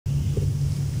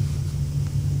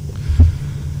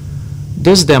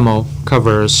This demo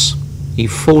covers a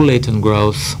full latent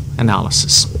growth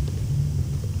analysis.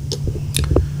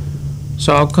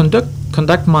 So I'll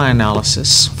conduct my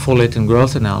analysis, full latent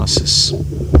growth analysis,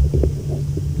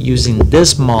 using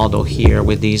this model here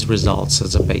with these results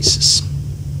as a basis.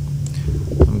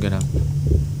 I'm going to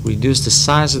reduce the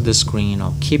size of the screen.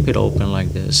 I'll keep it open like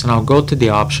this, and I'll go to the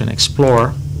option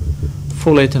Explore,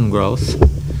 Full Latent Growth.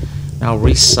 Now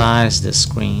resize the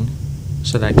screen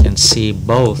so that I can see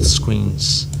both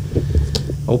screens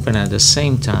open at the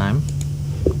same time.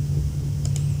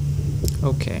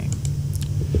 Okay.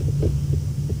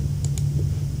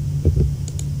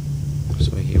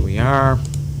 So here we are.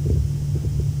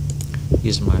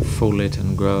 Here's my full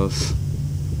latent growth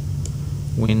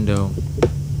window.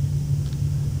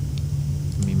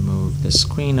 Let me move the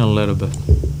screen a little bit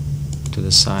to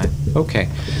the side. Okay,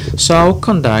 so I'll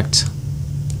conduct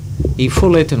a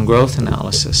full latent growth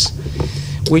analysis,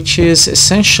 which is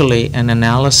essentially an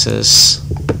analysis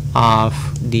of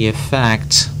the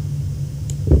effect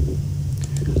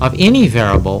of any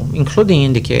variable, including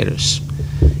indicators,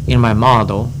 in my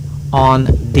model on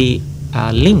the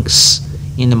links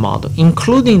in the model,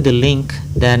 including the link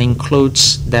that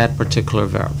includes that particular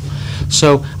variable.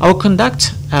 So I will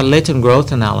conduct a latent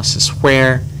growth analysis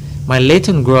where my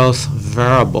latent growth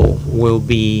variable will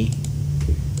be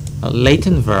a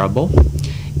latent variable,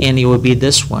 and it will be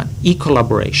this one,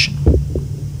 ecollaboration.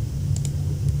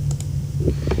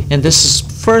 And this is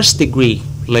first degree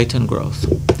latent growth.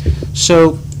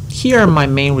 So here are my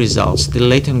main results, the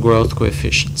latent growth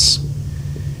coefficients.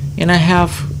 And I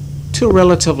have two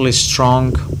relatively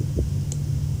strong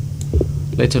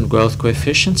latent growth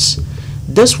coefficients.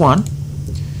 This one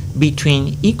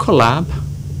between Ecolab,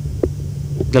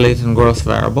 the latent growth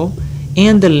variable,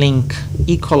 and the link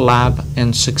Ecolab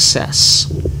and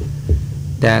success.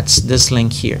 That's this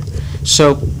link here.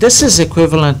 So this is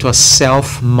equivalent to a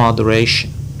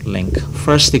self-moderation link,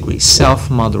 first degree,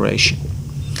 self-moderation.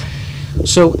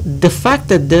 So the fact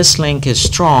that this link is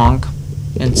strong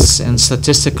and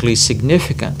statistically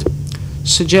significant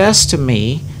suggests to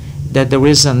me that there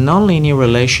is a nonlinear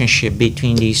relationship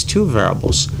between these two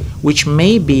variables, which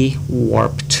may be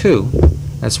WarpPLS,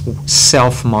 that's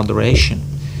self-moderation.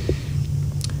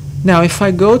 Now if I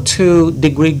go to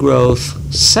degree growth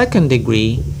second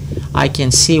degree, I can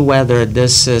see whether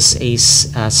this is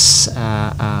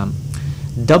a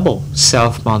double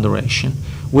self-moderation,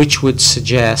 which would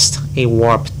suggest a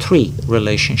WarpPLS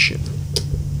relationship.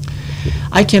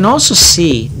 I can also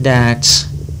see that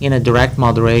in a direct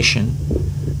moderation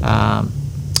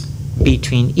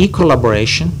between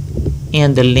ecollaboration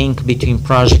and the link between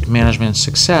project management and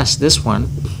success, this one,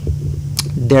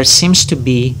 there seems to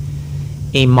be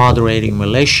a moderating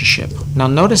relationship. Now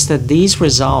notice that these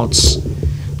results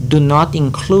do not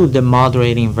include the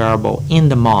moderating variable in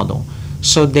the model,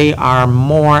 so they are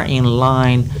more in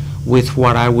line with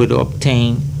what I would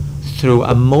obtain through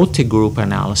a multi-group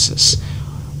analysis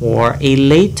or a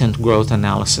latent growth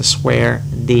analysis, where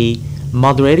the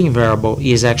moderating variable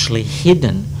is actually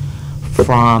hidden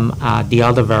from the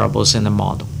other variables in the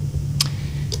model.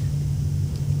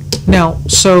 Now,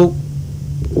 so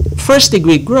first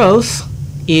degree growth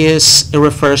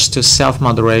refers to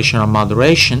self-moderation or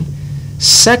moderation.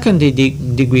 Second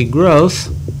degree growth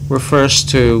refers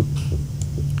to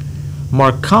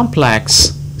more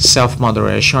complex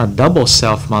self-moderation or double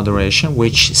self-moderation,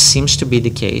 which seems to be the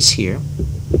case here.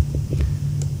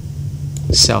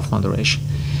 Self-moderation.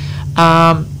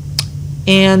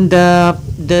 And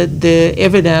the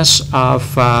evidence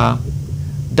of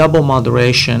double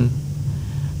moderation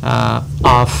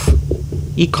of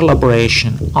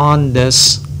ecollaboration on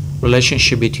this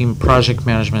relationship between project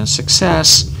management and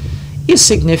success is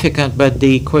significant, but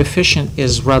the coefficient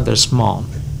is rather small.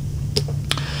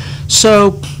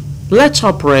 So let's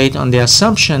operate on the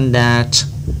assumption that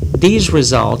these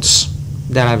results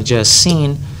that I've just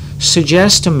seen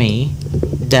suggest to me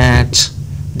that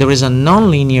there is a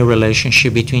nonlinear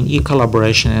relationship between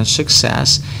ecollaboration and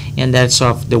success, and that's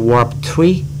of the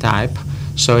WarpPLS type,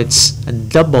 so it's a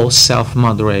double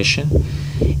self-moderation,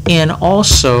 and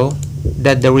also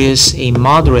that there is a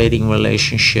moderating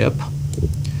relationship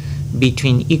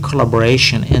between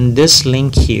ecollaboration and this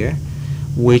link here,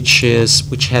 which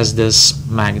has this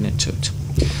magnitude.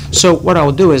 So what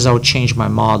I'll do is I'll change my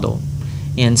model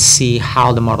and see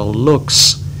how the model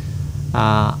looks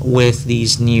with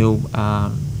these new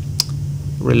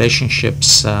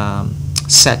relationships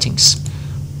settings.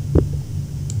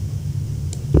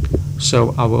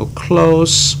 So I will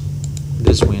close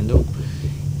this window,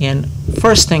 and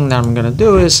first thing that I'm going to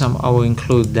do is I will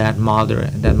include that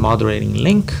moderating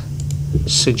link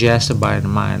suggested by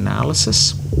my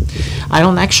analysis. I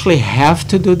don't actually have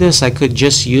to do this. I could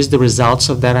just use the results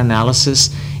of that analysis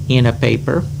in a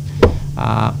paper.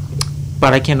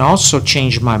 But I can also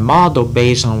change my model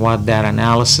based on what that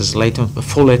analysis,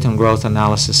 full latent growth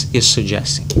analysis, is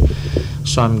suggesting.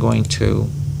 So I'm going to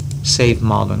save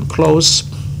model and close.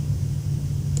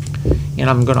 And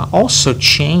I'm going to also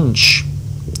change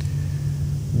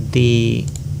the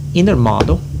inner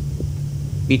model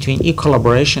between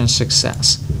e-collaboration and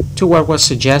success to what was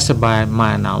suggested by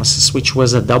my analysis, which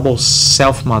was a double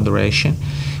self-moderation,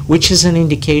 which is an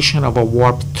indication of a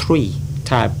warp 3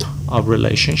 type of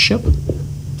relationship.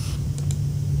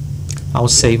 I'll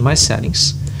save my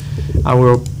settings. I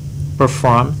will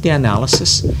perform the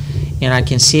analysis, and I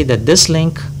can see that this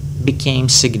link became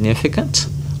significant,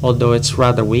 although it's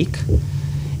rather weak.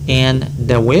 And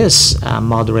there is a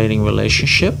moderating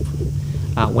relationship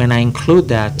when I include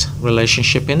that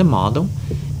relationship in the model,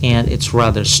 and it's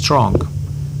rather strong.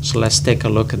 So let's take a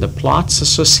look at the plots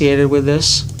associated with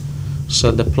this.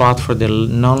 So the plot for the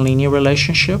nonlinear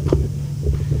relationship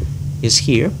is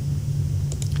here,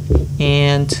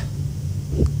 and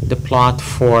the plot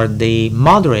for the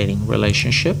moderating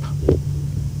relationship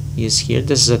is here.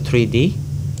 This is a 3D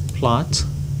plot,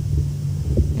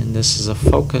 and this is a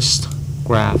focused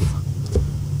graph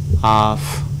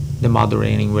of the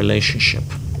moderating relationship.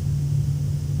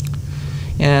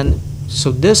 And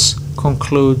so this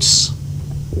concludes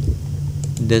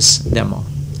this demo.